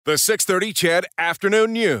The 6:30 CHED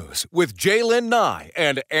Afternoon News with Jaylen Nye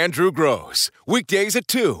and Andrew Gross. Weekdays at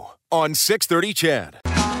 2 on 6:30 CHED.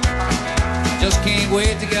 Just can't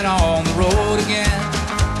wait to get on the road again.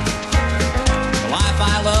 The life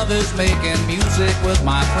I love is making music with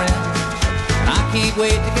my friends. And I can't wait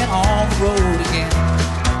to get on the road again.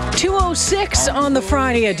 2:06 on the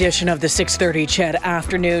Friday edition of the 6:30 CHED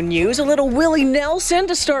Afternoon News. A little Willie Nelson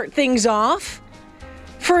to start things off.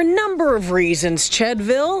 For a number of reasons,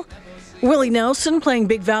 Chedville. Willie Nelson playing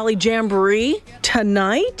Big Valley Jamboree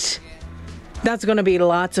tonight. That's going to be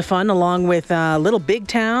lots of fun, along with Little Big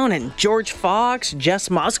Town and George Fox, Jess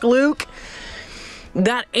Moskalook.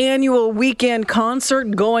 That annual weekend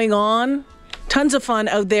concert going on. Tons of fun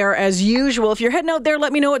out there as usual. If you're heading out there,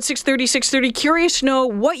 let me know at 6:30. Curious to know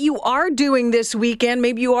what you are doing this weekend.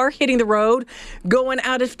 Maybe you are hitting the road, going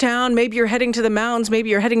out of town. Maybe you're heading to the mountains. Maybe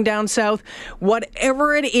you're heading down south.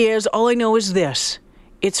 Whatever it is, all I know is this.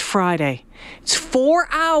 It's Friday. It's 4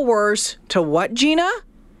 hours to what, Gina?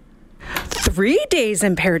 3 days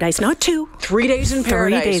in paradise, not 2. 3 days in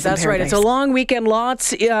paradise. 3 days That's in right. paradise. It's a long weekend.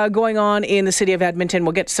 Lots going on in the city of Edmonton.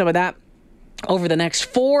 We'll get to some of that over the next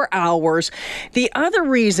 4 hours. The other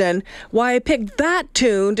reason why I picked that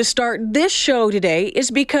tune to start this show today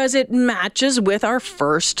is because it matches with our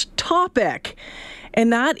first topic.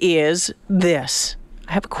 And that is this.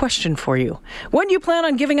 I have a question for you. When do you plan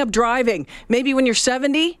on giving up driving? Maybe when you're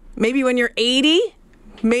 70? Maybe when you're 80?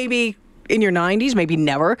 Maybe in your 90s, maybe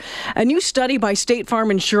never. A new study by State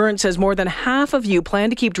Farm Insurance says more than half of you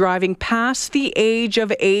plan to keep driving past the age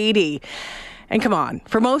of 80. And come on,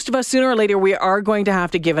 for most of us, sooner or later, we are going to have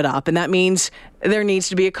to give it up. And that means there needs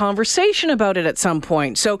to be a conversation about it at some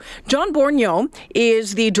point. So John Borgnon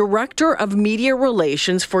is the Director of Media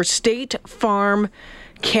Relations for State Farm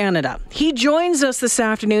Canada. He joins us this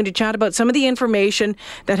afternoon to chat about some of the information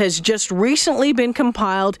that has just recently been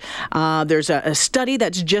compiled. There's a study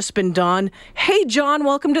that's just been done. Hey, John,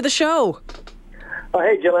 welcome to the show. Oh,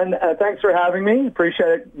 hey, Jillian. Thanks for having me. Appreciate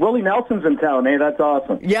it. Willie Nelson's in town, eh? That's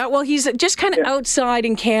awesome. Yeah, well, he's just kind of outside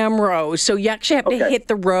in Camrose, so you actually have to hit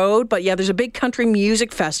the road. But yeah, there's a big country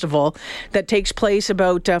music festival that takes place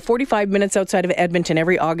about 45 minutes outside of Edmonton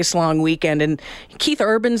every August-long weekend. And Keith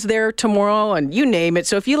Urban's there tomorrow, and you name it.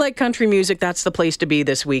 So if you like country music, that's the place to be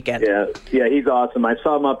this weekend. Yeah, he's awesome. I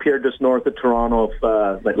saw him up here just north of Toronto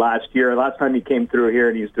last year. Last time he came through here,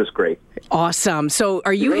 and he's just great. Awesome. So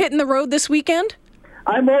are you hitting the road this weekend?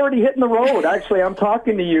 I'm already hitting the road. Actually, I'm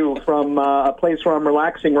talking to you from a place where I'm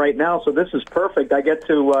relaxing right now, so this is perfect. I get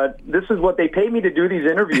to, this is what they pay me to do these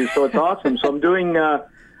interviews, so it's awesome. So I'm doing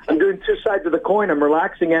two sides of the coin. I'm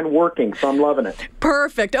relaxing and working, so I'm loving it.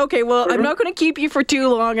 Perfect. Okay, well, I'm not going to keep you for too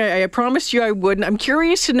long. I promised you I wouldn't. I'm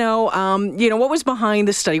curious to know, what was behind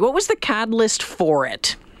the study? What was the catalyst for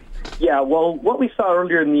it? Yeah, well, what we saw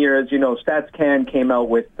earlier in the year, as you know, StatsCan came out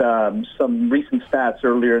with some recent stats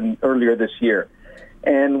earlier this year.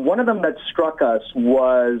 And one of them that struck us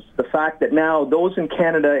was the fact that now those in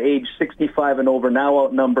Canada age 65 and over now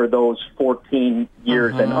outnumber those 14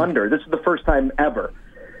 years and under. This is the first time ever.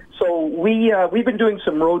 So we've been doing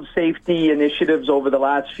some road safety initiatives over the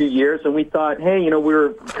last few years, and we thought, hey, we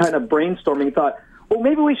were kind of brainstorming, thought, well,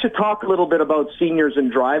 maybe we should talk a little bit about seniors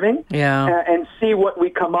and driving and see what we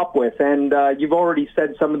come up with. And you've already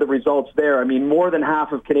said some of the results there. I mean, more than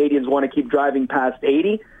half of Canadians want to keep driving past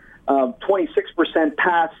 80. 26%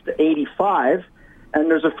 past 85, and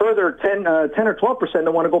there's a further 10 or 12%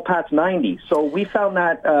 that want to go past 90. So we found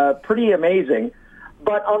that pretty amazing.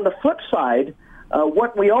 But on the flip side,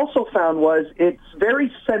 what we also found was it's a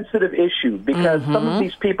very sensitive issue because some of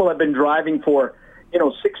these people have been driving for,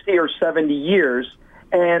 60 or 70 years,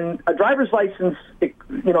 and a driver's license,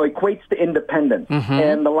 equates to independence.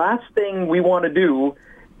 And the last thing we want to do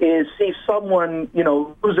is see someone,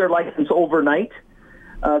 lose their license overnight.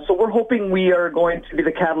 So we're hoping we are going to be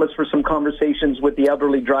the catalyst for some conversations with the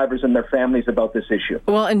elderly drivers and their families about this issue.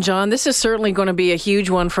 Well, and John, this is certainly going to be a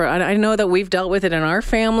huge one for, I know that we've dealt with it in our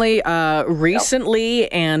family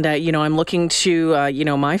recently, and, I'm looking to,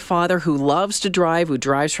 my father who loves to drive, who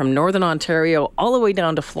drives from Northern Ontario all the way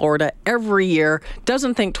down to Florida every year,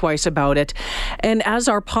 doesn't think twice about it. And as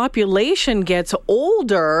our population gets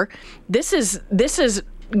older, this is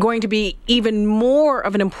going to be even more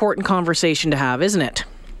of an important conversation to have, isn't it?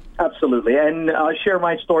 Absolutely. And I'll share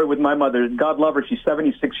my story with my mother. God love her. She's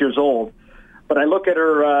 76 years old. But I look at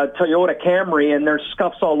her Toyota Camry, and there's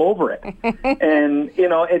scuffs all over it. And,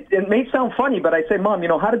 it may sound funny, but I say, Mom,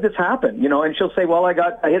 how did this happen? And she'll say, well, I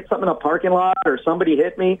hit something in a parking lot, or somebody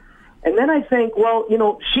hit me. And then I think, well,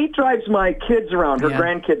 she drives my kids around, her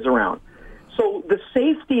grandkids around. So the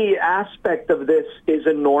safety aspect of this is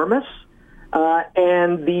enormous.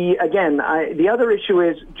 And the other issue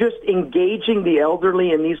is just engaging the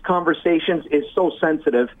elderly in these conversations is so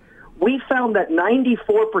sensitive. We found that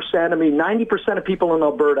 90% of people in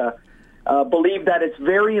Alberta believe that it's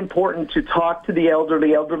very important to talk to the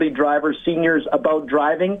elderly drivers, seniors about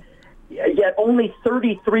driving. Yet only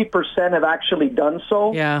 33% have actually done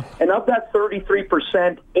so. Yeah. And of that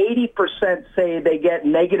 33%, 80% say they get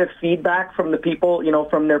negative feedback from the people,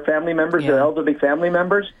 from their family members, their elderly family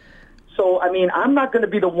members. So, I mean, I'm not going to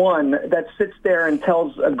be the one that sits there and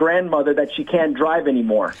tells a grandmother that she can't drive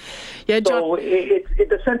anymore. Yeah, John, so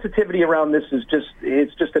the sensitivity around this is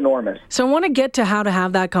just enormous. So I want to get to how to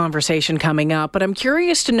have that conversation coming up, but I'm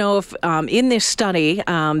curious to know if in this study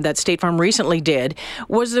that State Farm recently did,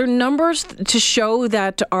 was there numbers to show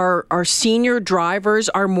that our senior drivers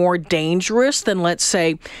are more dangerous than, let's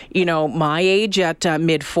say, my age at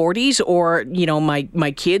mid-40s or,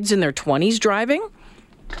 my kids in their 20s driving?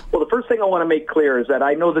 Well, the first thing I want to make clear is that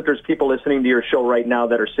I know that there's people listening to your show right now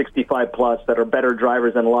that are 65 plus that are better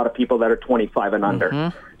drivers than a lot of people that are 25 and under.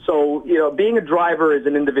 Mm-hmm. So, being a driver is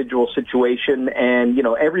an individual situation, and,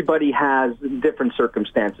 everybody has different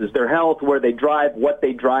circumstances. Their health, where they drive, what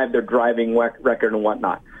they drive, their driving record and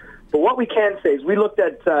whatnot. But what we can say is we looked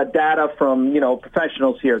at data from,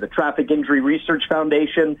 professionals here, the Traffic Injury Research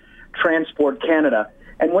Foundation, Transport Canada.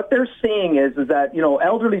 And what they're seeing is that,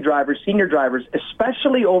 elderly drivers, senior drivers,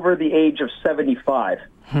 especially over the age of 75,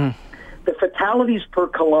 the fatalities per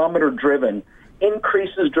kilometer driven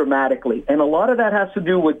increases dramatically. And a lot of that has to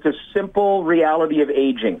do with the simple reality of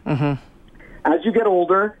aging. Mm-hmm. As you get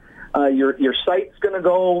older, your sight's going to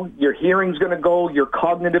go, your hearing's going to go, your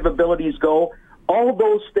cognitive abilities go. All of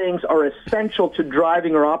those things are essential to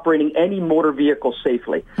driving or operating any motor vehicle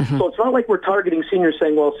safely. Mm-hmm. So it's not like we're targeting seniors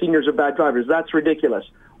saying, well, seniors are bad drivers. That's ridiculous.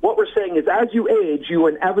 What we're saying is as you age, you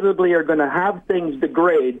inevitably are going to have things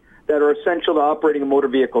degrade that are essential to operating a motor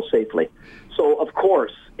vehicle safely. So, of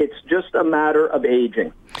course, it's just a matter of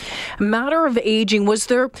aging. Matter of aging. Was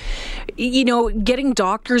there, getting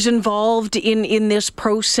doctors involved in this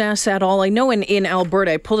process at all? I know in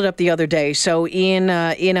Alberta, I pulled it up the other day. So in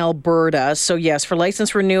Alberta, so yes, for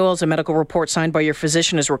license renewals, a medical report signed by your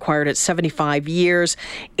physician is required at 75 years,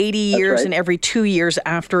 80 years, right, and every 2 years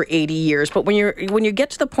after 80 years. But when you get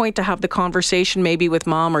to the point to have the conversation, maybe with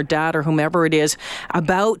mom or dad or whomever it is,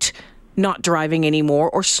 about not driving anymore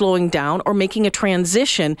or slowing down or making a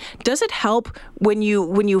transition, does it help when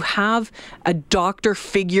you have a doctor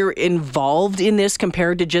figure involved in this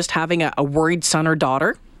compared to just having a worried son or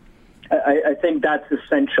daughter? I think that's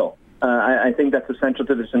essential. I think that's essential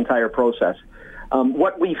to this entire process.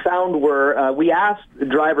 What we found were we asked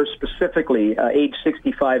drivers specifically, age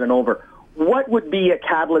 65 and over, what would be a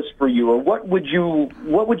catalyst for you, or what would you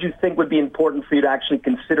think would be important for you to actually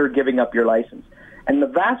consider giving up your license? And the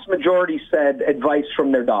vast majority said advice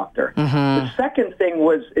from their doctor. Mm-hmm. The second thing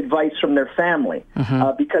was advice from their family,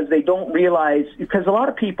 because they don't realize, because a lot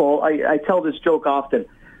of people, I tell this joke often,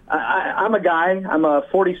 I'm a guy, I'm a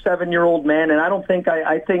 47-year-old man, and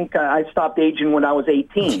I think I stopped aging when I was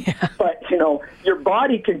 18. Yeah. But, your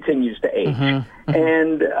body continues to age. Mm-hmm.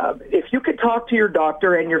 And if you could talk to your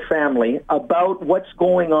doctor and your family about what's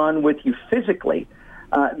going on with you physically,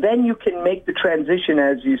 then you can make the transition,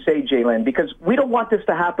 as you say, Jalen, because we don't want this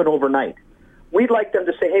to happen overnight. We'd like them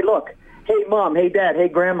to say, hey, look, hey, mom, hey, dad, hey,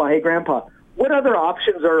 grandma, hey, grandpa, what other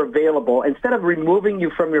options are available? Instead of removing you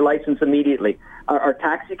from your license immediately, are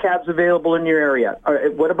taxi cabs available in your area?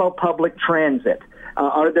 What about public transit?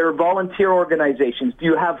 Are there volunteer organizations? Do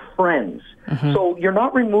you have friends? Mm-hmm. So you're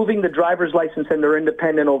not removing the driver's license and they're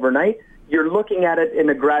independent overnight. You're looking at it in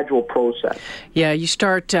a gradual process. Yeah, you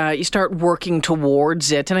start working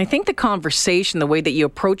towards it. And I think the conversation, the way that you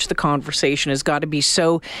approach the conversation has got to be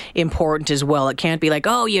so important as well. It can't be like,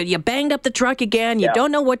 oh, you banged up the truck again. You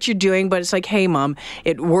don't know what you're doing. But it's like, hey, Mom,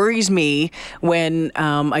 it worries me when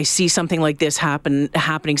I see something like this happening.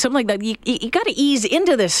 Something like that. You got to ease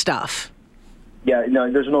into this stuff. Yeah, no,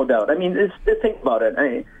 there's no doubt. I mean, think about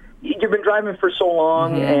it. You've been driving for so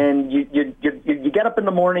long, mm-hmm. and you get up in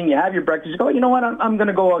the morning, you have your breakfast, you go, you know what, I'm going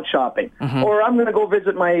to go out shopping, mm-hmm. or I'm going to go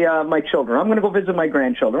visit my children, I'm going to go visit my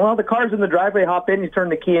grandchildren. Well, the car's in the driveway, hop in, you turn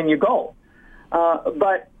the key, and you go.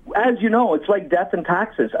 But as you know, it's like death and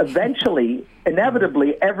taxes. Eventually,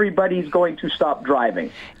 inevitably, everybody's going to stop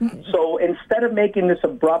driving. So instead of making this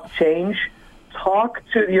abrupt change, talk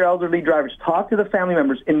to your elderly drivers, talk to the family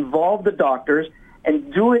members, involve the doctors,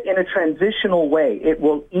 and do it in a transitional way. It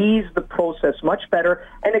will ease the process much better,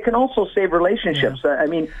 and it can also save relationships. Yeah. I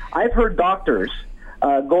mean, I've heard doctors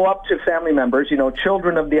go up to family members,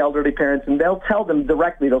 children of the elderly parents, and they'll tell them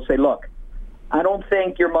directly, they'll say, look, I don't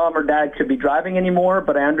think your mom or dad should be driving anymore,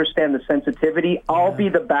 but I understand the sensitivity. I'll be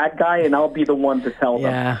the bad guy, and I'll be the one to tell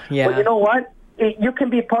them. Yeah. But you know what? You can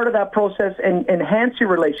be part of that process and enhance your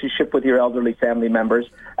relationship with your elderly family members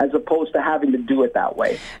as opposed to having to do it that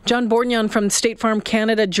way. John Bourgnon from State Farm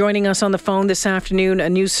Canada joining us on the phone this afternoon. A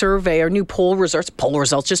new survey or new poll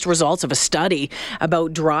results, just results of a study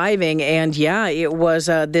about driving. And yeah, it was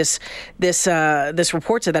this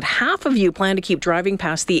report said that half of you plan to keep driving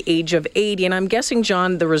past the age of 80. And I'm guessing,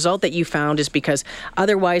 John, the result that you found is because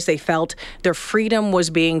otherwise they felt their freedom was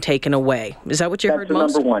being taken away. Is that what you heard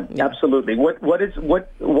most? That's number one. Yeah. Absolutely.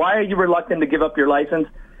 Why are you reluctant to give up your license?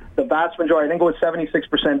 The vast majority, I think it was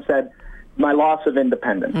 76%, said my loss of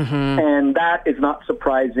independence. And that is not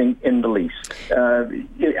surprising in the least.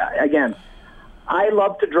 Again, I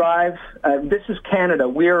love to drive. This is Canada.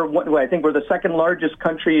 I think we're the second largest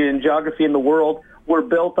country in geography in the world. We're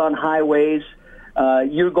built on highways.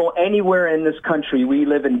 You go anywhere in this country. We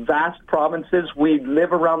live in vast provinces. We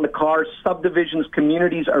live around the car. Subdivisions,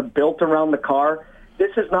 communities are built around the car.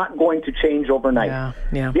 This is not going to change overnight.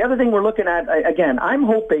 Yeah. The other thing we're looking at, again, I'm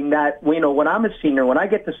hoping that, when I'm a senior, when I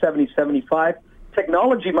get to 70, 75,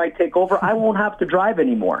 technology might take over. I won't have to drive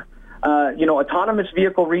anymore. Autonomous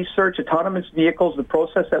vehicle research, autonomous vehicles, the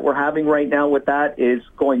process that we're having right now with that is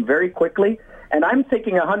going very quickly. And I'm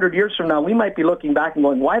thinking 100 years from now, we might be looking back and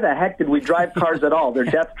going, why the heck did we drive cars at all? They're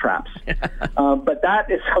death traps. But that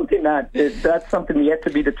is something that's something yet to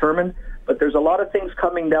be determined. But there's a lot of things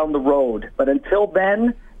coming down the road. But until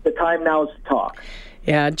then, the time now is to talk.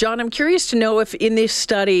 Yeah, John, I'm curious to know if in this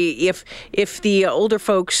study, if the older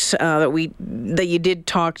folks that you did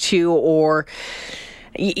talk to, or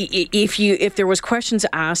if there was questions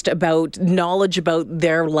asked about knowledge about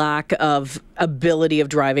their lack of ability of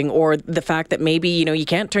driving, or the fact that maybe you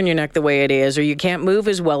can't turn your neck the way it is, or you can't move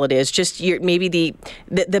as well it is, just maybe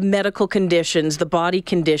the medical conditions, the body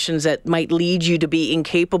conditions that might lead you to be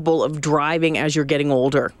incapable of driving as you're getting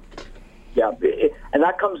older. Yeah, and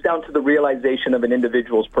that comes down to the realization of an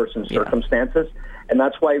individual's person's circumstances. And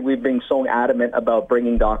that's why we've been so adamant about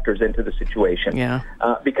bringing doctors into the situation. Yeah.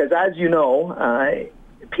 Because as you know,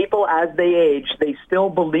 people as they age, they still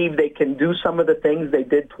believe they can do some of the things they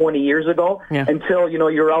did 20 years ago until,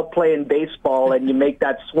 you're out playing baseball and you make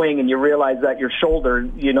that swing and you realize that your shoulder,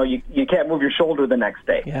 you can't move your shoulder the next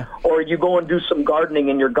day. Yeah. Or you go and do some gardening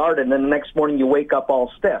in your garden and the next morning you wake up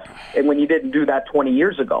all stiff. And when you didn't do that 20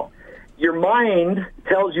 years ago. Your mind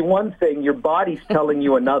tells you one thing, your body's telling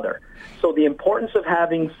you another. So the importance of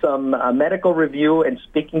having some medical review and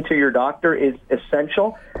speaking to your doctor is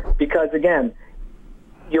essential because, again,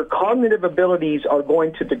 your cognitive abilities are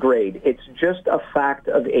going to degrade. It's just a fact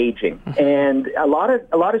of aging. And a lot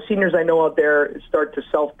of seniors I know out there start to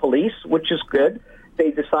self-police, which is good.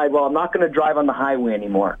 They decide, well, I'm not going to drive on the highway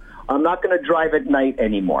anymore. I'm not going to drive at night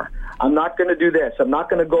anymore. I'm not going to do this. I'm not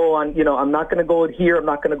going to go on, I'm not going to go here. I'm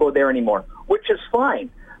not going to go there anymore, which is fine.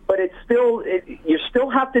 But you still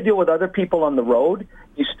have to deal with other people on the road.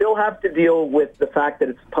 You still have to deal with the fact that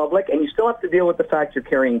it's public, and you still have to deal with the fact you're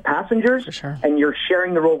carrying passengers, and you're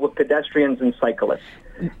sharing the road with pedestrians and cyclists.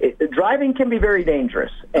 Driving can be very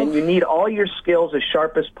dangerous, and you need all your skills as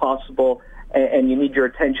sharp as possible, and you need your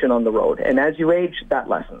attention on the road. And as you age, that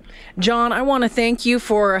lessens. John, I want to thank you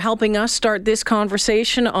for helping us start this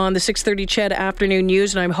conversation on the 6:30 CHED Afternoon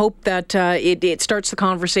News, and I hope that it starts the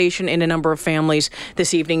conversation in a number of families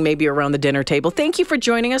this evening, maybe around the dinner table. Thank you for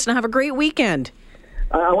joining us, and have a great weekend.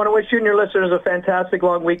 I want to wish you and your listeners a fantastic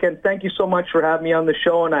long weekend. Thank you so much for having me on the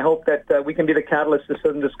show, and I hope that we can be the catalyst to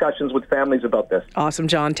some discussions with families about this. Awesome,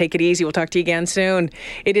 John. Take it easy. We'll talk to you again soon.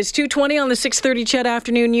 It is 2:20 on the 6:30 CHED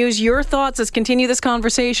Afternoon News. Your thoughts. Let's continue this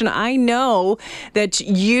conversation. I know that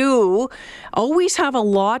you always have a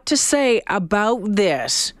lot to say about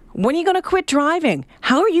this. When are you going to quit driving?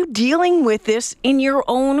 How are you dealing with this in your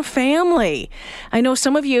own family? I know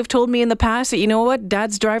some of you have told me in the past that, you know what,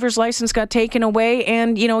 Dad's driver's license got taken away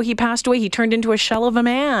and, he passed away. He turned into a shell of a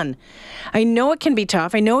man. I know it can be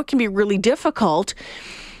tough. I know it can be really difficult.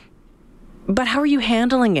 But how are you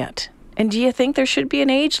handling it? And do you think there should be an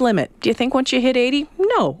age limit? Do you think once you hit 80?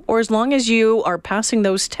 No. Or as long as you are passing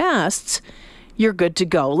those tests, you're good to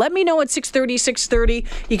go. Let me know at 6:30.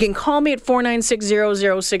 You can call me at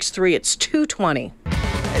 496-0063. It's 2:20.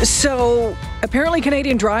 So apparently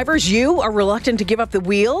Canadian drivers, you are reluctant to give up the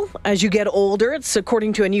wheel as you get older. It's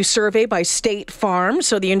according to a new survey by State Farm.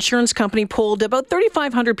 So the insurance company polled about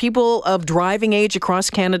 3,500 people of driving age across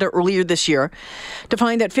Canada earlier this year to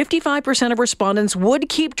find that 55% of respondents would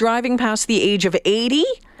keep driving past the age of 80.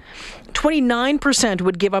 29%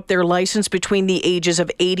 would give up their license between the ages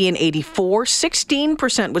of 80 and 84.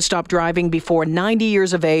 16% would stop driving before 90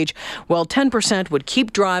 years of age, while 10% would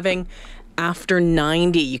keep driving after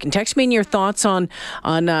 90. You can text me in your thoughts on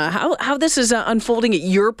how this is unfolding at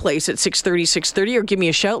your place at 630, or give me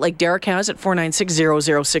a shout like Derek has at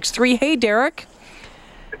 496-0063. Hey, Derek.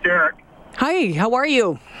 Derek. Hi, how are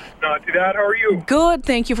you? Not too bad. How are you? Good,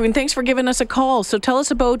 thank you. And thanks for giving us a call. So tell us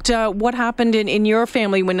about what happened in your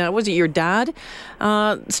family when, was it your dad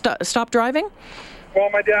stopped driving? Well,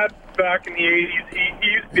 my dad, back in the 80s, he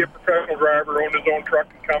used to be a professional driver, owned his own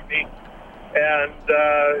trucking company, and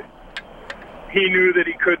he knew that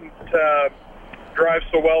he couldn't drive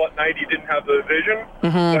so well at night. He didn't have the vision.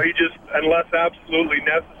 So he just, unless absolutely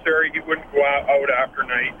necessary, he wouldn't go out after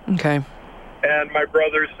night. Okay. And my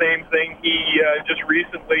brother, same thing. He just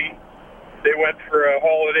recently, they went for a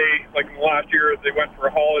holiday, like in the last year, they went for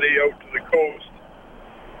a holiday out to the coast.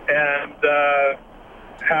 And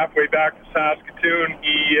halfway back to Saskatoon,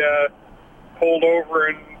 he pulled over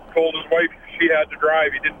and told his wife she had to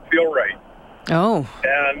drive. He didn't feel right. Oh.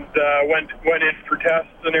 And went in for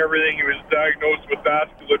tests and everything. He was diagnosed with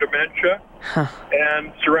vascular dementia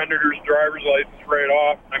and surrendered his driver's license right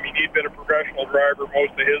off. I mean, he'd been a professional driver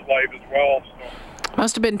most of his life as well. So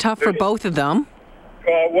must have been tough for both of them.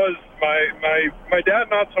 It was. My dad,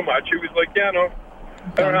 not so much. He was like, yeah, no,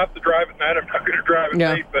 I don't have to drive at night. I'm not going to drive at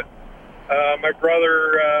night. But my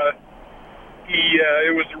brother,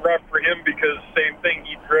 it was rough for him because same thing.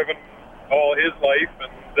 He'd driven all his life,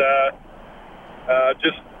 and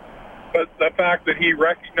but the fact that he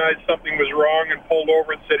recognized something was wrong and pulled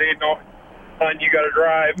over and said, hey, no, hon, you got to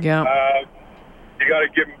drive. Yeah. You got to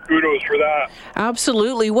give him kudos for that.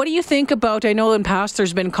 Absolutely. What do you think about, I know in past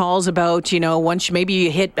there's been calls about, once maybe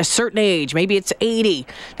you hit a certain age, maybe it's 80,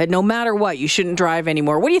 that no matter what, you shouldn't drive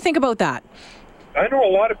anymore. What do you think about that? I know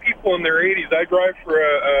a lot of people in their 80s. I drive for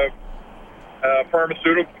a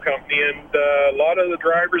pharmaceutical company, and a lot of the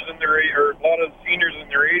drivers in their, or a lot of the seniors in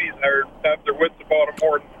their 80s have their wits about them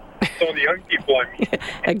more than some of the young people, I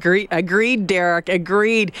mean. Agreed, Derek.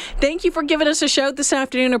 Agreed. Thank you for giving us a shout this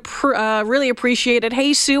afternoon. Really appreciate it.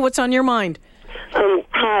 Hey, Sue, what's on your mind?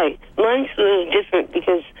 Hi. Mine's a little different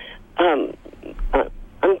because I'm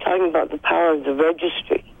talking about the power of the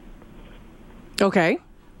registry. Okay.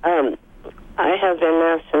 I have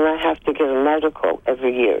MS, and I have to get a medical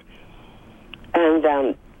every year. And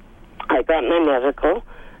I got my medical,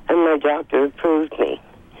 and my doctor approved me.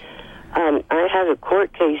 I had a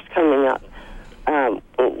court case coming up,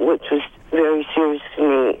 which was very serious to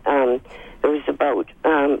me. It was about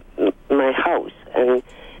my house, and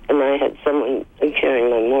I had someone carrying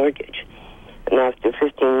my mortgage. And after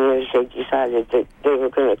 15 years, they decided that they were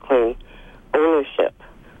going to claim ownership.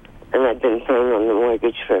 And I've been paying on the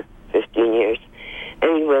mortgage for 15 years.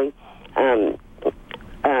 Anyway, I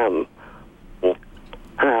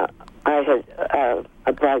had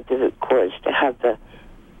applied to the courts to have the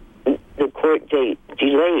court date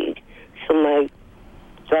delayed. So my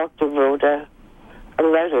doctor wrote a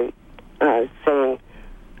letter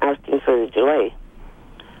asking for the delay.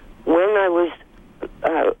 When I was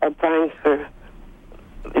applying for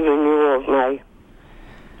the renewal of my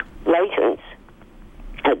license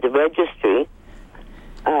at the registry,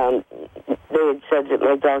 they had said that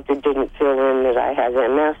my doctor didn't fill in that I had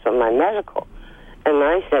MS on my medical. And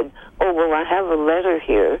I said, oh, well, I have a letter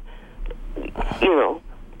here,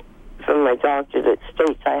 from my doctor that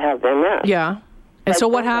states I have MS. Yeah. And so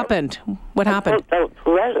what happened? What happened? I wrote out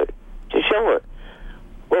the letter to show her.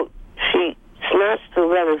 Well, she snatched the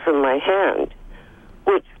letter from my hand,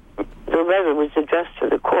 which the letter was addressed to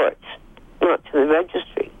the courts, not to the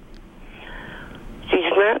registry. She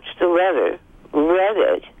snatched the letter, read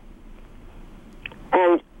it,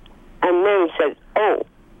 and then said, oh,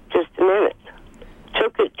 just a minute.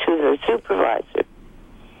 Took it to the supervisor.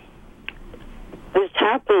 This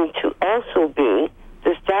happened to also be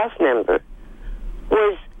the staff member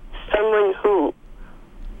was someone who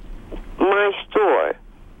my store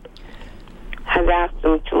had asked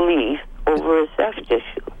them to leave over a theft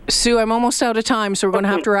issue. Sue, I'm almost out of time, so we're going to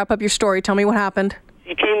have to wrap up your story. Tell me what happened.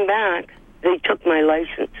 She came back. They took my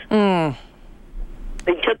license.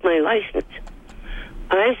 They took my license.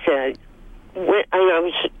 I said, and I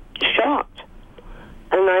was shocked.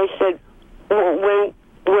 And I said, well,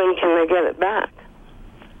 when can I get it back?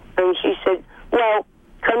 And she said, well,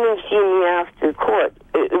 come and see me after court.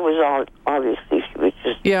 It was all, obviously, she was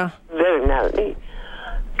just very mad at me.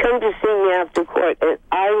 Come to see me after court, and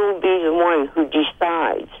I will be the one who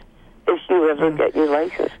decides if you ever get your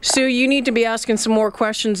license. Sue, you need to be asking some more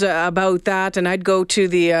questions about that, and I'd go to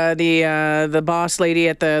the boss lady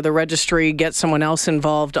at the registry, get someone else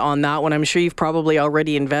involved on that one. I'm sure you've probably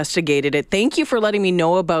already investigated it. Thank you for letting me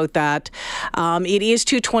know about that. It is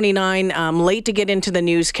 2:29, late to get into the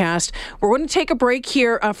newscast. We're going to take a break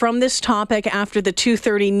here from this topic after the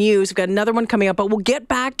 2:30 news. We've got another one coming up, but we'll get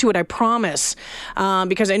back to it, I promise,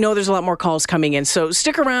 because I know there's a lot more calls coming in. So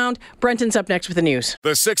stick around. Brenton's up next with the news.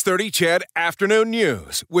 The 6:30 CHED Afternoon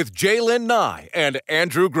News with Jaylen Nye and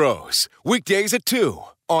Andrew Gross. Weekdays at 2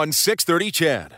 on 6:30 CHED.